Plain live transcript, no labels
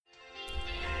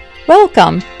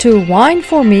Welcome to Wine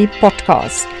for Me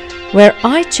podcast, where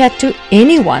I chat to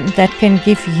anyone that can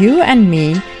give you and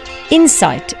me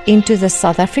insight into the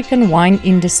South African wine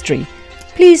industry.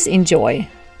 Please enjoy.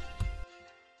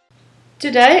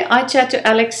 Today I chat to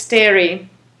Alex Sterry.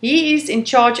 He is in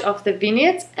charge of the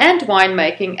vineyards and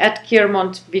winemaking at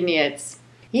Keurmond Vineyards.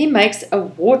 He makes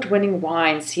award-winning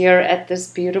wines here at this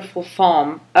beautiful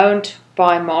farm owned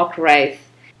by Mark Wraith.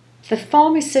 The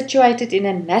farm is situated in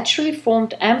a naturally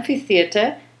formed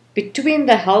amphitheatre between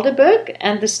the Helderberg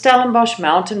and the Stellenbosch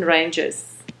mountain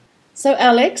ranges. So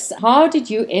Alex, how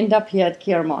did you end up here at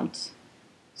Keurmond?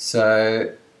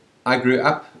 So I grew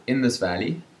up in this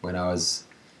valley when I was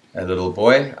a little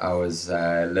boy.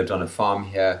 I lived on a farm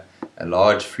here, a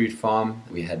large fruit farm.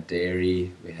 We had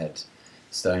dairy, we had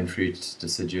stone fruit,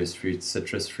 deciduous fruit,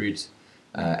 citrus fruit,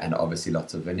 and obviously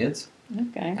lots of vineyards.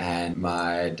 Okay. And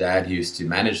my dad used to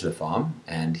manage the farm,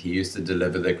 and he used to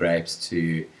deliver the grapes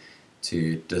to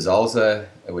De Zalze,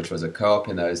 which was a co-op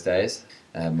in those days.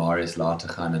 Marius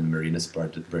Latergan and Marinus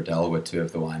Brodel were two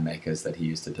of the winemakers that he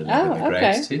used to deliver the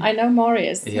grapes to. I know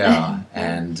Marius. Yeah,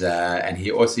 and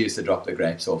he also used to drop the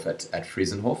grapes off at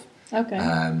Friesenhof. Okay.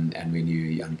 And we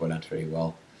knew Jan Bolland very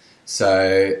well.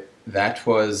 So that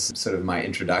was sort of my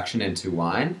introduction into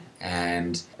wine,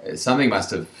 and something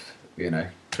must have,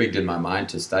 twigged in my mind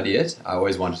to study it. I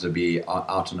always wanted to be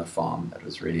out on a farm. That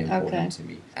was really important to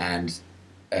me. And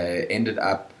ended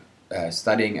up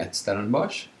studying at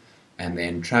Stellenbosch and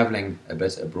then traveling a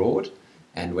bit abroad.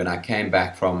 And when I came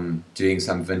back from doing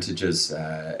some vintages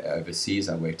overseas,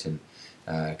 I worked in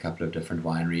a couple of different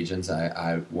wine regions.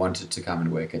 I wanted to come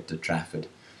and work at De Trafford,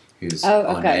 who's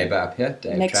our neighbour up here,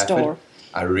 Dave Next Trafford. door.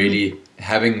 I really,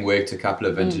 having worked a couple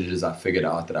of vintages, I figured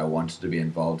out that I wanted to be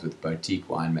involved with boutique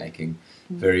winemaking,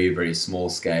 very, very small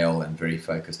scale and very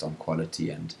focused on quality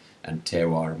and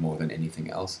terroir more than anything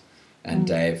else. And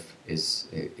Dave is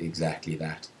exactly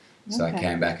that. So I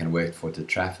came back and worked for De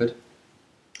Trafford.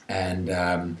 And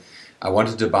I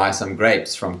wanted to buy some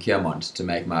grapes from Keurmond to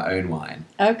make my own wine.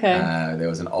 Okay. There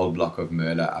was an old block of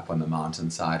Merlot up on the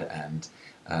mountainside, and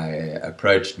I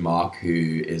approached Mark,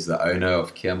 who is the owner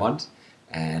of Keurmond,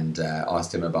 and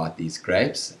asked him about these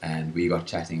grapes, and we got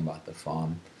chatting about the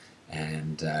farm,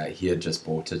 and he had just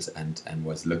bought it and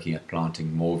was looking at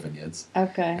planting more vineyards.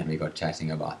 Okay. And we got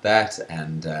chatting about that,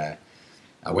 and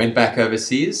I went back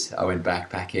overseas. I went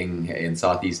backpacking in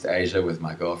Southeast Asia with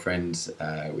my girlfriend.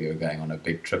 We were going on a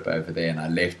big trip over there, and I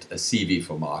left a CV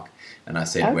for Mark. And I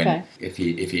said, if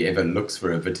he ever looks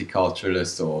for a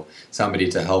viticulturalist or somebody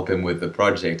to help him with the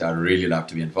project, I'd really love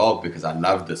to be involved because I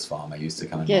love this farm. I used to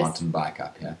come and mountain bike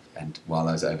up here. And while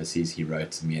I was overseas, he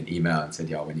wrote me an email and said,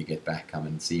 when you get back, come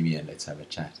and see me and let's have a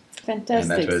chat.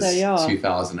 Fantastic. And that was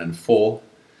 2004.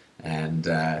 And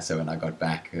so when I got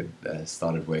back, I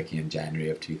started working in January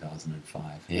of 2005.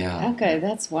 Yeah. Okay,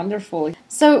 that's wonderful.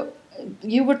 So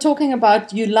you were talking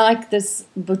about you like this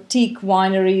boutique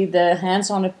winery, the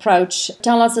hands-on approach.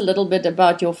 Tell us a little bit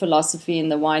about your philosophy in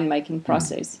the winemaking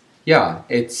process. Yeah,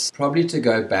 it's probably to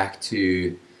go back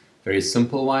to very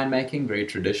simple winemaking, very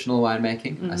traditional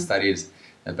winemaking. I studied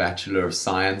a Bachelor of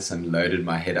Science and loaded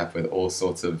my head up with all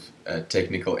sorts of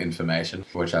technical information,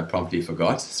 which I promptly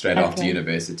forgot straight after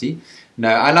university. No,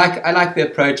 I like the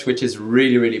approach, which is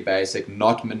really, really basic,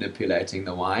 not manipulating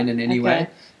the wine in any way,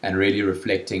 and really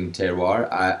reflecting terroir.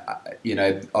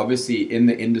 Obviously in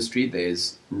the industry,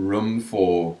 there's room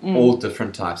for all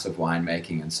different types of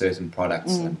winemaking and certain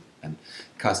products and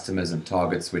customers and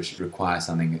targets which require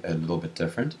something a little bit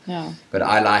different. Yeah. But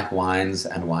I like wines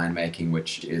and winemaking,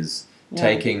 which is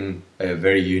taking a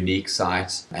very unique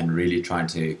site and really trying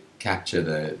to capture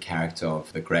the character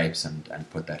of the grapes and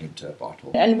put that into a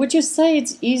bottle. And would you say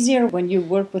it's easier when you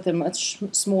work with a much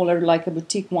smaller, like a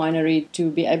boutique winery, to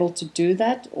be able to do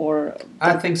that? Or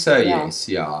I think so, yes.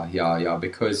 Yeah,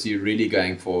 because you're really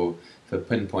going for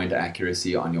pinpoint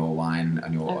accuracy on your wine,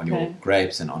 on your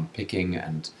grapes and on picking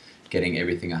and getting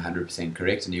everything 100%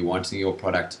 correct, and you're wanting your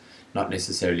product not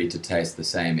necessarily to taste the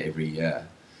same every year.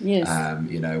 Yes.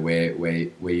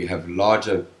 Where you have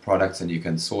larger products and you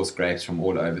can source grapes from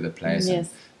all over the place. Yes.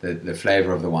 And the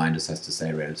flavor of the wine just has to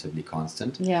stay relatively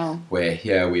constant. Yeah. Where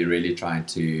here we're really trying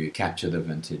to capture the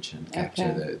vintage and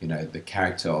capture the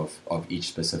character of each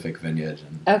specific vineyard.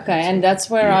 And that's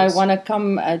where I want to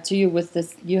come to you with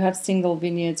this. You have single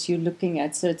vineyards. You're looking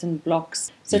at certain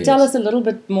blocks. So tell us a little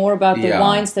bit more about the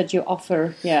wines that you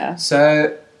offer. Yeah.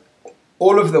 So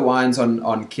all of the wines on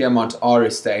Keurmond are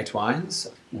estate wines.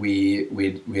 We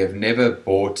have never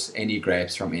bought any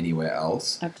grapes from anywhere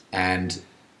else, and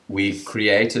we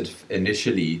created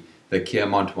initially the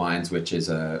Keurmond wines, which is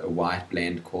a white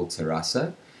blend called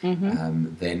Terrassa,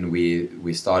 Then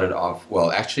we started off,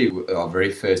 well, actually, our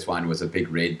very first wine was a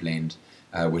big red blend,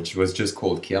 which was just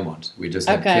called Kiermont. We just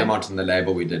had Kiermont on the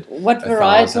label. We did what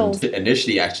varietals?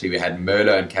 Initially, actually, we had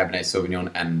Merlot and Cabernet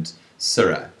Sauvignon and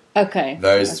Syrah. Okay.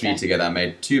 Those three together. I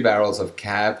made 2 barrels of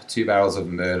Cab, 2 barrels of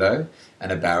Merlot, and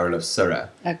a barrel of Syrah.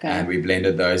 Okay. And we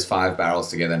blended those 5 barrels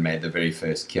together and made the very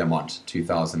first Kiermont,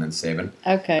 2007.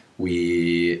 Okay.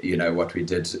 What we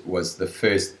did was the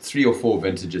first 3 or 4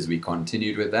 vintages, we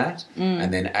continued with that.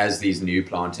 And then as these new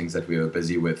plantings that we were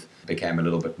busy with became a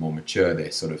little bit more mature,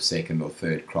 their sort of second or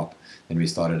third crop, then we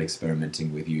started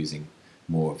experimenting with using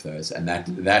more of those. And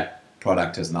that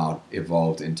product has now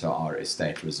evolved into our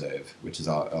Estate Reserve, which is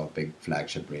our big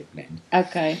flagship red blend.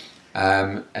 Okay.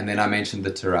 And then I mentioned the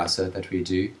Terrassa that we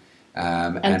do. The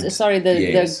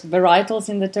varietals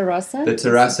in the Terrassa? The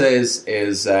Terrassa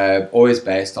is always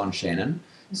based on Chenin.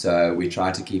 So we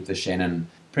try to keep the Chenin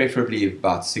preferably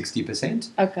about 60%.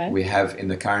 Okay. We have in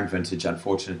the current vintage,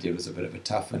 unfortunately, it was a bit of a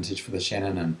tough vintage for the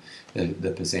Chenin, and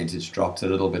the percentage dropped a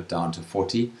little bit down to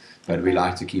 40, but we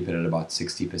like to keep it at about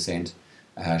 60%.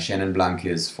 Chenin Blanc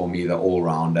is, for me, the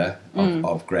all-rounder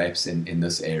of grapes in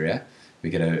this area. We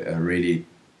get a really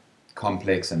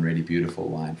complex and really beautiful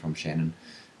wine from Chenin.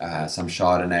 Some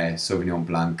Chardonnay, Sauvignon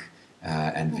Blanc,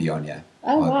 and Viognier.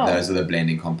 Oh, wow. Those are the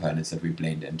blending components that we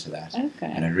blend into that. Okay.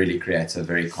 And it really creates a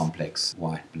very complex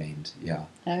white blend, yeah.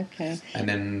 Okay.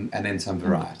 And then some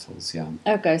varietals, yeah.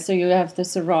 Okay, so you have the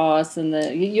Syrahs and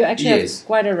you actually have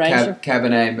quite a range of...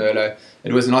 Cabernet, Merlot.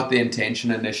 It was not the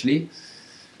intention initially.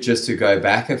 Just to go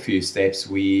back a few steps,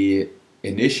 we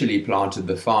initially planted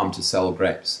the farm to sell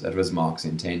grapes. That was Mark's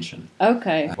intention.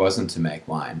 Okay. It wasn't to make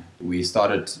wine. We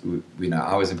started,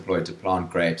 I was employed to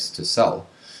plant grapes to sell.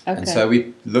 Okay. And so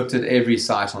we looked at every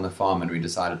site on the farm and we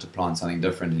decided to plant something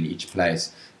different in each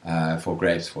place for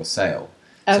grapes for sale.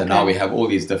 Okay. So now we have all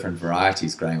these different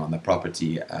varieties growing on the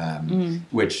property,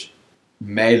 which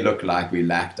may look like we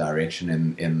lack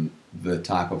direction in the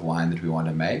type of wine that we want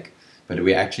to make, but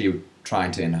we're actually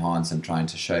trying to enhance and trying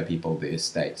to show people the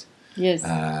estate. Yes.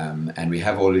 And we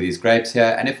have all of these grapes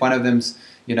here, and if one of them's,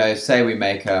 say we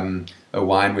make a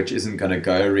wine which isn't going to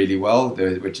go really well,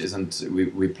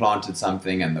 we planted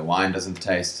something and the wine doesn't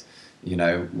taste,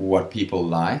 what people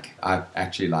like. I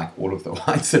actually like all of the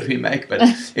wines that we make, but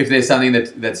if there's something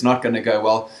that's not going to go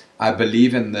well, I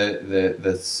believe in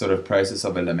the sort of process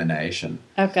of elimination.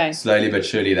 Okay. Slowly but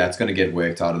surely, that's going to get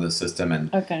worked out of the system.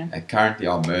 And currently,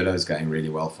 our Merlot is going really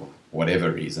well for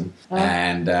whatever reason. Oh.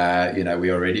 And,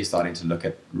 we're already starting to look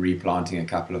at replanting a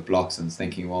couple of blocks and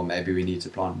thinking, well, maybe we need to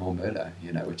plant more Merlot,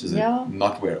 which is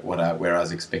not where I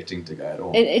was expecting to go at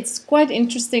all. It's quite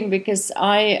interesting because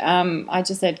I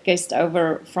just had guests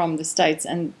over from the States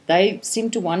and they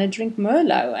seem to want to drink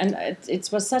Merlot. And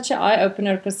it was such an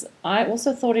eye-opener because I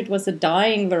also thought it was a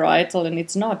dying varietal, and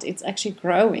it's not. It's actually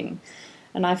growing.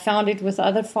 And I found it with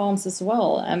other farms as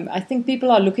well. I think people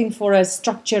are looking for a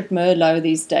structured Merlot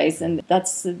these days, and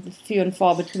that's few and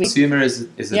far between. Consumer is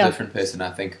a different person,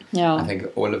 I think. Yeah. I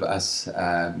think all of us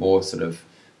more sort of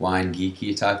wine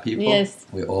geeky type people. Yes.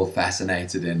 We're all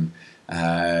fascinated in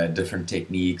different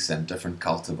techniques and different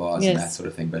cultivars and that sort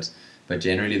of thing. But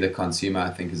generally the consumer, I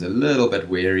think, is a little bit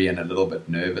wary and a little bit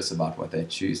nervous about what they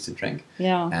choose to drink.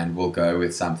 Yeah. And will go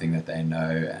with something that they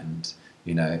know and,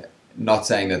 not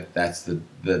saying that that's the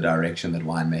direction that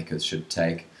winemakers should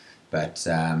take, but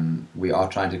we are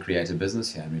trying to create a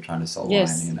business here and we're trying to sell wine,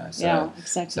 So,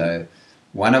 exactly. So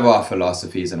one of our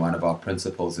philosophies and one of our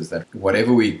principles is that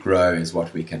whatever we grow is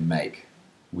what we can make.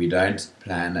 We don't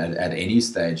plan at any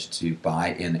stage to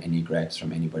buy in any grapes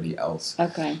from anybody else.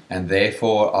 Okay. And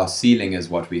therefore our ceiling is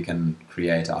what we can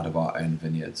create out of our own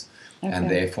vineyards. Okay.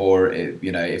 And therefore,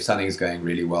 if something is going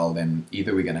really well, then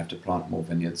either we're going to have to plant more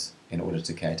vineyards in order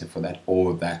to cater for that,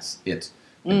 or that's it.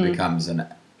 It becomes an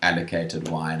allocated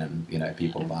wine and,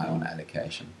 people buy on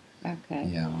allocation. Okay.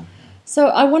 Yeah. So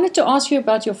I wanted to ask you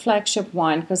about your flagship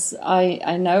wine, because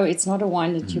I know it's not a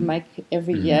wine that you make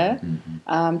every year.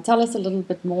 Mm-hmm. Tell us a little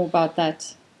bit more about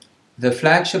that. The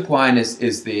flagship wine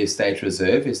is the Estate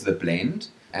Reserve, is the blend,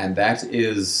 and that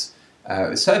is...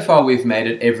 so far we've made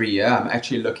it every year. I'm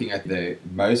actually looking at the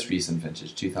most recent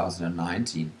vintage,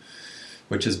 2019,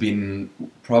 which has been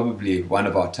probably one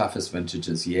of our toughest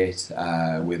vintages yet,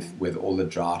 with all the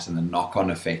drought and the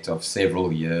knock-on effect of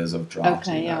several years of drought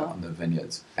on the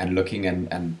vineyards. And looking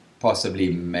and possibly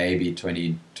maybe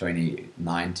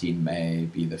 2019 may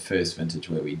be the first vintage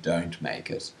where we don't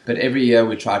make it. But every year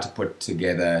we try to put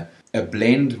together a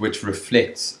blend which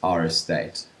reflects our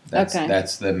estate.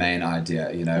 That's the main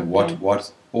idea.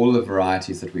 What all the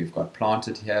varieties that we've got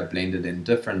planted here, blended in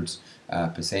different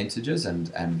percentages and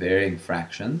varying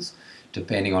fractions,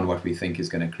 depending on what we think is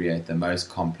going to create the most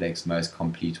complex, most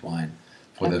complete wine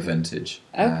for the vintage.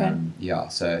 Okay.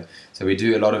 So we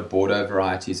do a lot of Bordeaux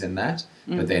varieties in that,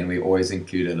 but then we always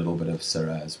include a little bit of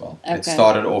Syrah as well. Okay. It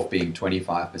started off being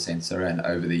 25% Syrah, and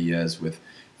over the years with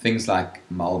things like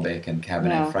Malbec and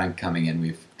Cabernet Franc coming in,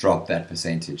 we've dropped that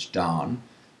percentage down.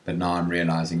 But now I'm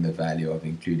realizing the value of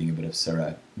including a bit of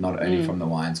Syrah, not only from the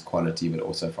wine's quality, but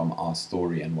also from our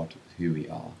story and who we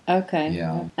are. Okay.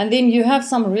 Yeah. And then you have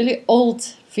some really old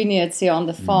vineyards here on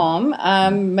the farm,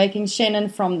 making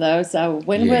Chenin from those.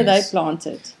 When were they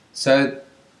planted? So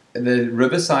the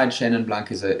Riverside Chenin Blanc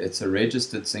it's a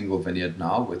registered single vineyard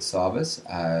now with Savis.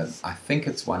 I think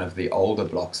it's one of the older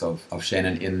blocks of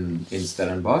Chenin in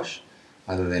Stellenbosch,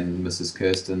 other than Mrs.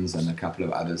 Kirsten's and a couple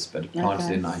of others, but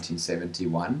planted in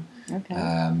 1971. Okay.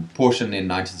 Portion in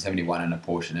 1971 and a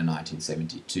portion in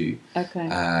 1972. Okay.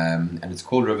 And it's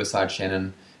called Riverside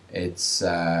Chenin. It's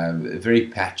a very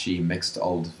patchy, mixed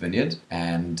old vineyard,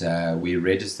 and we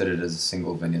registered it as a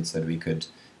single vineyard so that we could,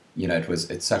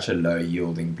 it's such a low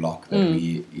yielding block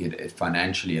that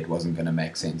financially it wasn't going to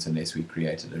make sense unless we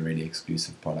created a really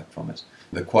exclusive product from it.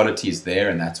 The quality is there,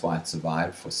 and that's why it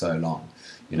survived for so long.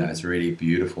 It's a really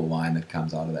beautiful wine that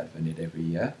comes out of that vineyard every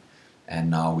year, and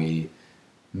now we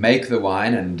make the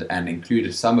wine and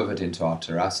include some of it into our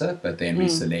terrassa, but then we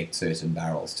select certain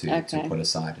barrels to put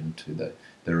aside into the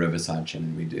Riverside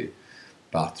Chenin. We do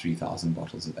about 3,000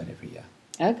 bottles of that every year.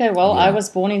 Okay, well, I was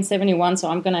born in 71, so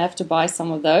I'm going to have to buy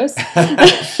some of those.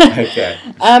 Okay.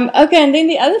 Okay, and then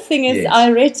the other thing is I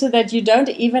read that you don't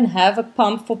even have a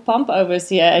pump for pump overs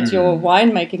here at your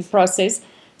winemaking process.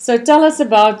 So tell us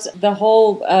about the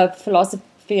whole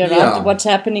philosophy around what's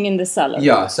happening in the cellar.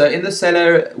 Yeah, so in the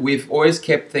cellar, we've always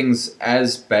kept things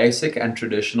as basic and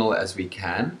traditional as we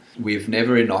can. We've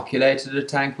never inoculated a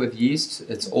tank with yeast.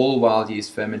 It's all wild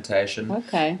yeast fermentation.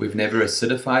 Okay. We've never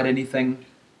acidified anything.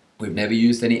 We've never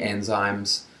used any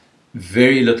enzymes.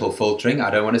 Very little filtering.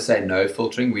 I don't want to say no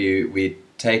filtering. We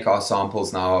take our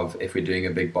samples now of, if we're doing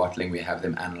a big bottling, we have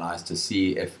them analyzed to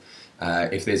see if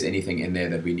there's anything in there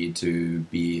that we need to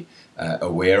be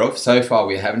aware of. So far,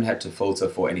 we haven't had to filter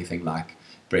for anything like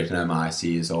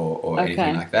Brettanomyces or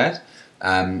anything like that.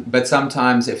 But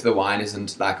sometimes if the wine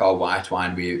isn't like our white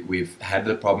wine, we've had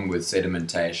the problem with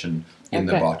sedimentation in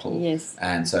the bottle. Yes.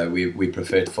 And so we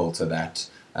prefer to filter that,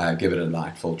 give it a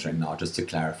light filtering now just to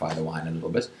clarify the wine a little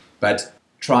bit. But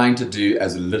trying to do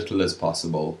as little as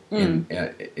possible in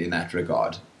that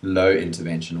regard. Low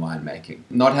intervention winemaking.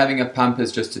 Not having a pump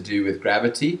is just to do with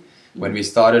gravity. When we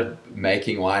started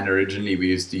making wine originally, we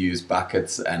used to use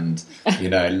buckets and,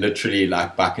 literally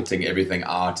like bucketing everything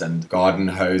out, and garden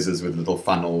hoses with little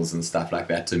funnels and stuff like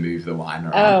that to move the wine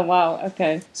around. Oh, wow.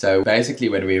 Okay. So basically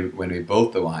when we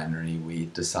built the winery, we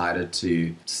decided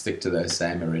to stick to those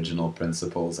same original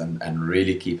principles and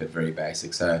really keep it very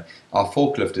basic. So our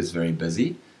forklift is very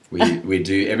busy. We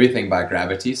do everything by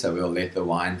gravity, so we'll let the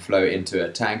wine flow into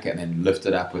a tank and then lift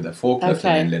it up with a forklift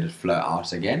and then let it flow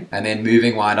out again. And then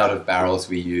moving wine out of barrels,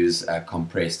 we use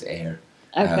compressed air,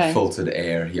 filtered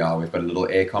air. Yeah, we've got a little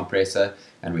air compressor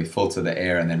and we filter the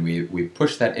air, and then we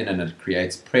push that in, and it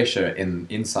creates pressure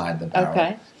inside the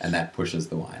barrel, and that pushes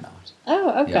the wine out.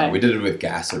 Oh, okay. Yeah, we did it with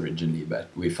gas originally, but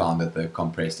we found that the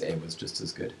compressed air was just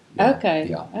as good. Yeah.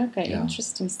 Okay,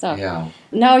 interesting stuff. Yeah.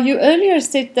 Now, you earlier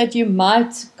said that you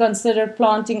might consider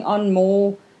planting on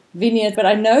more vineyards, but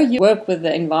I know you work with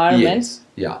the environment. Yes,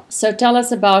 yeah. So tell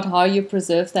us about how you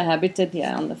preserve the habitat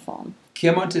here on the farm.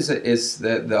 Kearmont is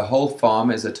the whole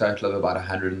farm is a total of about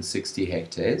 160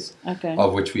 hectares,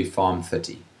 of which we farm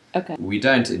 30. Okay. We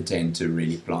don't intend to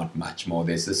really plant much more.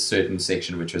 There's this certain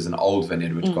section which was an old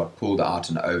vineyard which got pulled out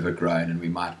and overgrown, and we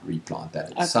might replant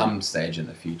that at some stage in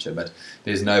the future, but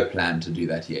there's no plan to do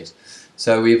that yet.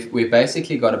 So we've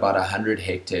basically got about 100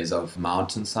 hectares of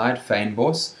mountainside,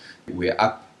 fynbos. We're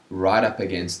right up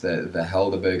against the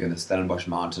Helderberg and the Stellenbosch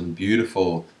mountain,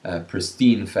 beautiful,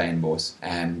 pristine fynbos,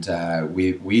 and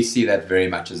we see that very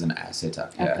much as an asset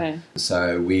up here. Okay.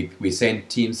 So we send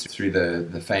teams through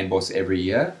the fynbos every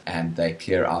year, and they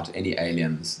clear out any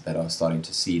aliens that are starting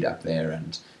to seed up there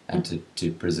and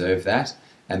to preserve that.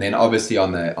 And then obviously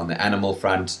on the animal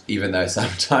front, even though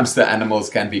sometimes the animals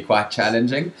can be quite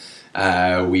challenging,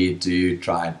 we do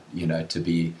try to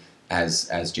be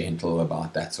as gentle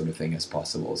about that sort of thing as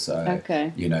possible. So,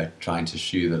 trying to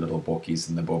shoo the little bokkies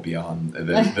and the bobian,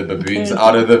 the baboons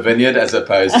out of the vineyard, as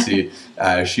opposed to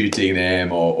shooting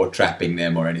them or trapping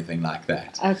them or anything like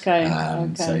that.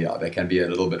 So, they can be a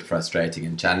little bit frustrating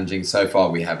and challenging. So far,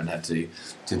 we haven't had to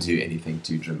do anything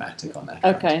too dramatic on that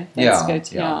front. That's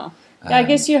good. Yeah. Yeah, I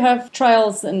guess you have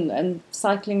trails and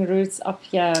cycling routes up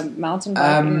here, mountain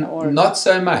biking, or not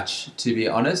so much, to be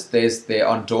honest. There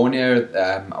on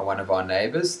Dornier, one of our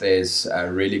neighbours, there's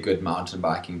really good mountain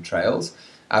biking trails.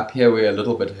 Up here, we're a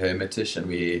little bit hermitish, and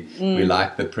we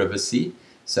like the privacy.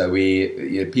 So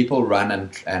people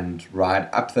run and ride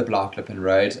up the Blaauwklippen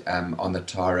Road on the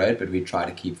tar road, but we try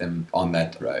to keep them on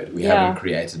that road. We haven't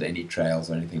created any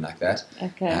trails or anything like that.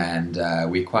 Okay.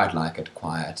 And we quite like it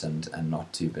quiet and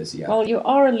not too busy. Well, you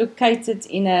are located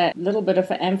in a little bit of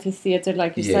an amphitheater,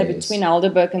 like you say, between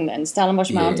Helderberg and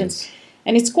Stellenbosch Mountains.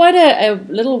 And it's quite a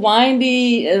little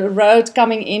windy road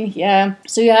coming in here.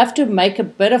 So you have to make a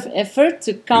bit of effort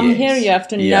to come here. You have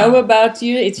to know about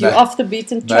you. You're off the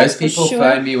beaten track. Most people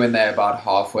phone me when they're about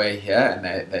halfway here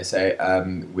and they say,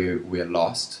 we're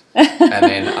lost. And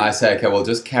then I say, okay, well,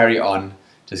 just carry on.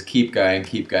 Just keep going.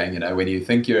 You know, when you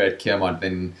think you're at Keermont,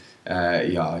 then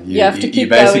you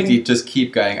basically just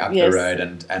keep going up the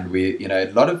road. And we, you know,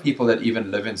 a lot of people that even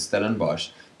live in Stellenbosch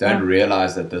don't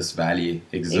realize that this valley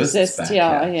exists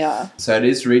back here. So it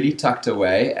is really tucked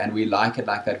away, and we like it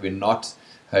like that. We're not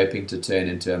hoping to turn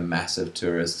into a massive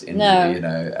tourist. You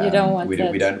don't want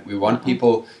that. We want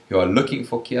people who are looking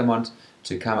for Keermont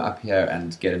to come up here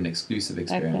and get an exclusive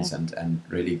experience and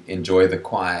really enjoy the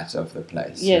quiet of the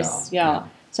place. Yeah.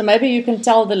 So maybe you can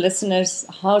tell the listeners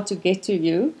how to get to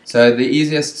you. So the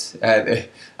easiest, I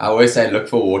always say, look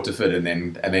for Waterford and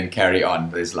then carry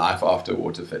on. There's life after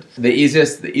Waterford. The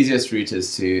easiest route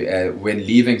is to when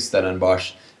leaving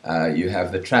Stellenbosch, you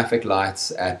have the traffic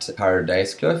lights at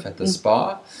Paradijskloof at the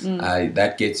Spa.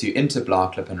 That gets you into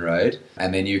Blaauwklippen Road,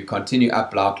 and then you continue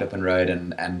up Blaauwklippen Road,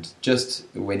 and just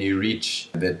when you reach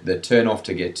the turn off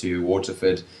to get to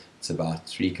Waterford, it's about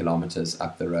 3 kilometers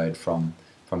up the road from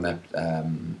that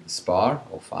Spa,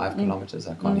 or 5 kilometers.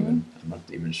 I'm not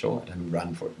even sure. I haven't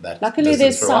run for that. Luckily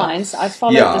there's signs. I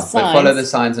followed the signs. But follow the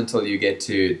signs until you get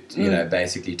to,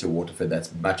 basically to Waterford.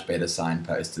 That's much better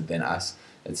signposted than us.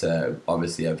 It's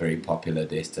obviously a very popular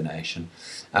destination.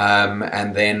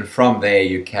 And then from there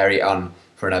you carry on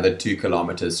for another 2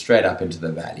 kilometers straight up into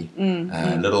the valley.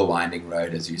 Little winding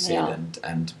road, as you said.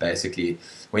 And basically,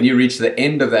 when you reach the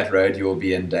end of that road, you will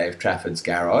be in Dave Trafford's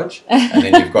garage. And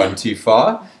then you've gone too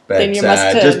far. But then you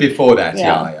must turn. Just before that,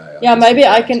 maybe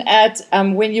I can add,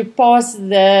 when you pass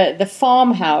the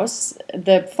farmhouse,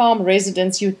 the farm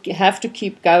residence, you have to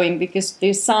keep going, because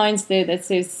there's signs there that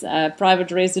says private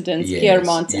residence,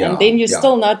 Keermont, and then you're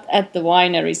still not at the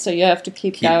winery, so you have to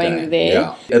keep going there.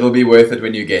 Yeah. It'll be worth it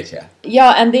when you get here.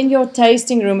 Yeah, and then your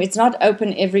tasting room, it's not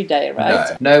open every day,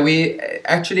 right? No,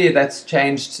 that's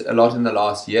changed a lot in the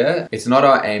last year. It's not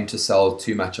our aim to sell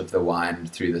too much of the wine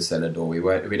through the cellar door.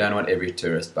 We don't want every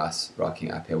tourist bus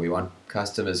rocking up here. We want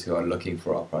customers who are looking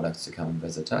for our products to come and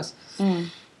visit us.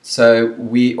 So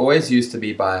we always used to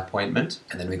be by appointment,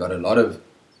 and then we got a lot of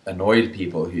annoyed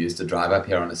people who used to drive up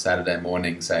here on a Saturday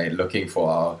morning, say, looking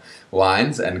for our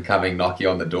wines and coming knocking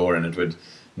on the door, and it would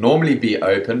normally be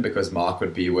open because Mark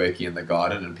would be working in the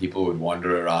garden and people would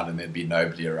wander around and there'd be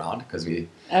nobody around because we're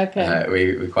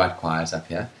quite quiet up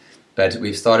here. But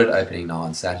we've started opening now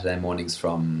on Saturday mornings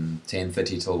from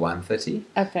 10:30 till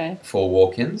 1:30 for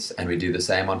walk-ins, and we do the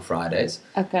same on Fridays.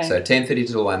 So 10:30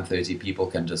 till 1:30, people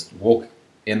can just walk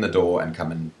in the door and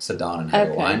come and sit down and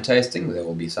have a wine tasting. There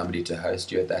will be somebody to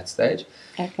host you at that stage.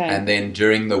 And then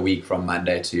during the week from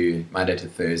Monday to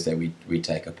Thursday, we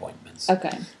take appointments.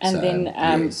 And then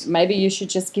maybe you should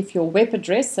just give your web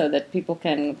address so that people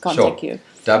can contact you.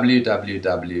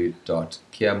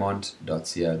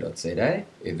 www.keermont.co.za.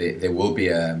 There will be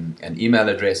an email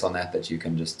address on that you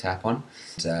can just tap on.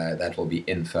 That will be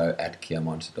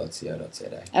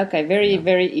info@keermont.co.za.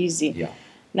 Very easy.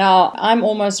 Now, I'm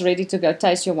almost ready to go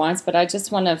taste your wines, but I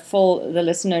just want to fill the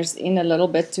listeners in a little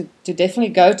bit to definitely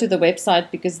go to the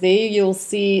website, because there you'll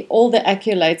see all the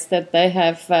accolades that they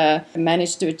have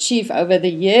managed to achieve over the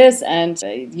years, and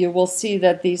you will see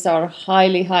that these are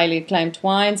highly, highly acclaimed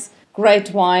wines.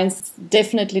 Great wines,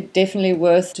 definitely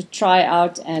worth to try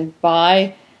out and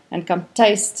buy and come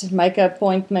taste, make an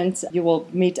appointment. You will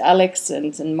meet Alex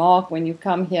and Mark when you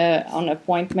come here on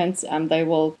appointments, and they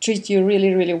will treat you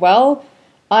really, really well.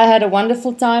 I had a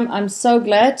wonderful time. I'm so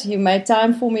glad you made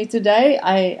time for me today.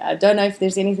 I don't know if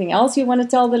there's anything else you want to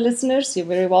tell the listeners. You're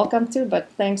very welcome to, but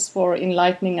thanks for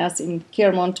enlightening us in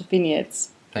Keermont Vineyards.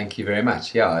 Thank you very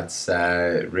much. Yeah, it's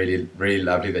really, really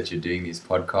lovely that you're doing these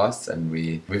podcasts, and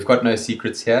we've got no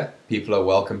secrets here. People are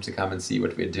welcome to come and see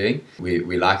what we're doing.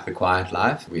 We like the quiet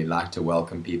life. We like to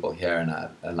welcome people here, and I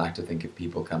like to think if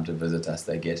people come to visit us,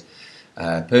 they get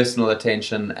personal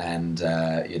attention, and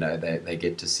they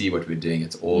get to see what we're doing.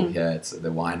 It's all here. It's the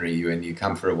winery. When you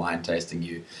come for a wine tasting,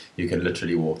 you can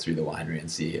literally walk through the winery and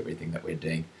see everything that we're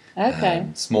doing. Okay.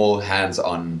 Small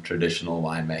hands-on traditional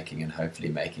winemaking, and hopefully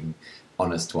making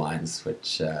honest wines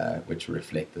which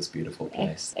reflect this beautiful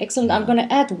place. Excellent. I'm going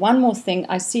to add one more thing.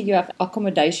 I see you have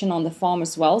accommodation on the farm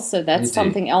as well, so that's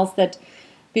something else that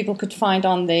people could find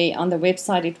on the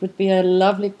website. It would be a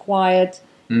lovely, quiet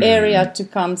area to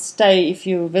come stay if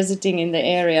you're visiting in the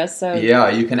area. So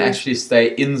you can actually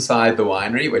stay inside the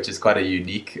winery, which is quite a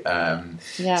unique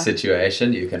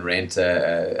situation. You can rent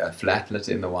a flatlet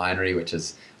in the winery, which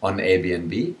is on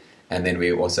Airbnb. And then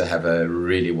we also have a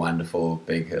really wonderful,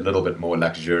 big, a little bit more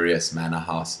luxurious manor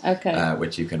house,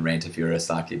 which you can rent if you're a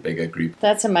slightly bigger group.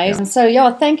 That's amazing. So,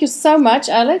 thank you so much,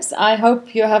 Alex. I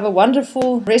hope you have a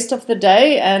wonderful rest of the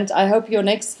day, and I hope your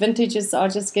next vintages are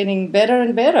just getting better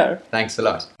and better. Thanks a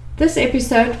lot. This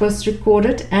episode was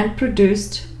recorded and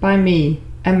produced by me,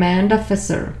 Amanda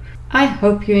Visser. I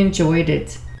hope you enjoyed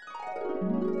it.